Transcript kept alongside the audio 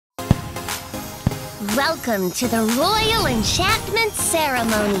Welcome to the Royal Enchantment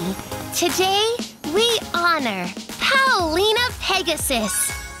Ceremony. Today, we honor Paulina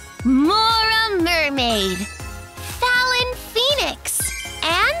Pegasus, Mora Mermaid, Fallon Phoenix,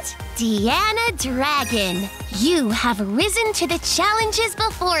 and Deanna Dragon. You have risen to the challenges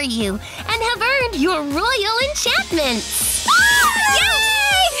before you and have earned your royal enchantments. Yay!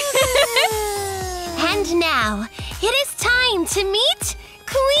 And now, it is time to meet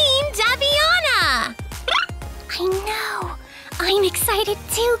Queen Daviana! I know. I'm excited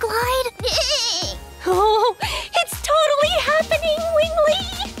too, Glide. Oh, it's totally happening,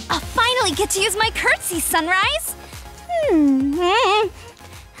 Wingly! I'll finally get to use my curtsy, Sunrise.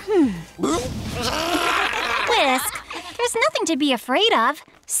 Whisk, there's nothing to be afraid of.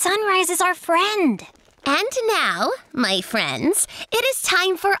 Sunrise is our friend. And now, my friends, it is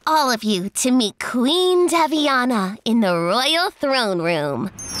time for all of you to meet Queen Daviana in the royal throne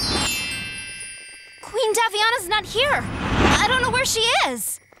room. Queen Daviana's not here. I don't know where she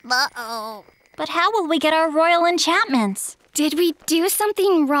is. Uh-oh. But how will we get our royal enchantments? Did we do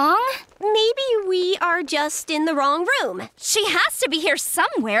something wrong? Maybe we are just in the wrong room. She has to be here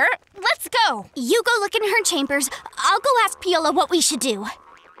somewhere. Let's go. You go look in her chambers. I'll go ask Peola what we should do.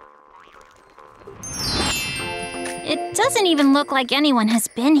 It doesn't even look like anyone has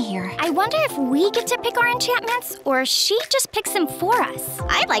been here. I wonder if we get to pick our enchantments, or she just picks them for us.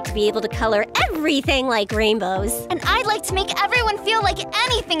 I'd like to be able to color everything like rainbows. And I'd like to make everyone feel like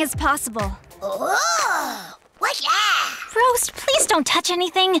anything is possible. Oh, what's that? Roast, please don't touch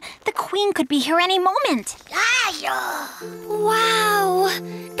anything. The queen could be here any moment. Wow!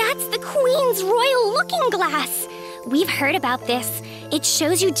 That's the Queen's Royal Looking Glass. We've heard about this. It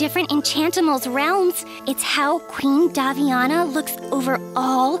shows you different Enchantimals realms. It's how Queen Daviana looks over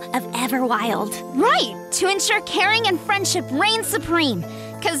all of Everwilde. Right, to ensure caring and friendship reign supreme.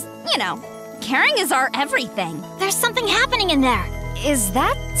 'Cause, you know, caring is our everything. There's something happening in there. Is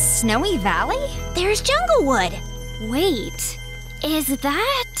that Snowy Valley? There's Junglewood. Wait, is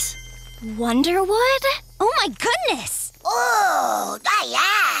that Wonderwood? Oh my goodness! Oh,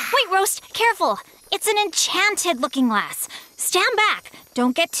 yeah. Wait, Roast, careful. It's an enchanted looking glass. Stand back.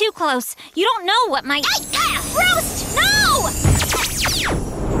 Don't get too close. You don't know what might... Roast, no!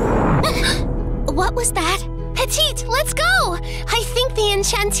 What was that? Petite, let's go! I think the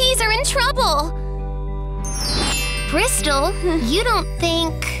enchantees are in trouble. Brystal, you don't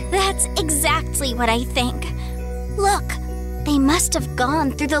think... That's exactly what I think. Look, they must have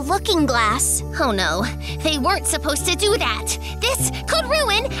gone through the looking glass. Oh no, they weren't supposed to do that. This could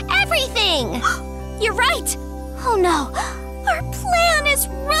ruin everything! You're right! Oh no, our plan is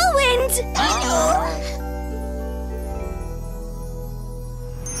ruined!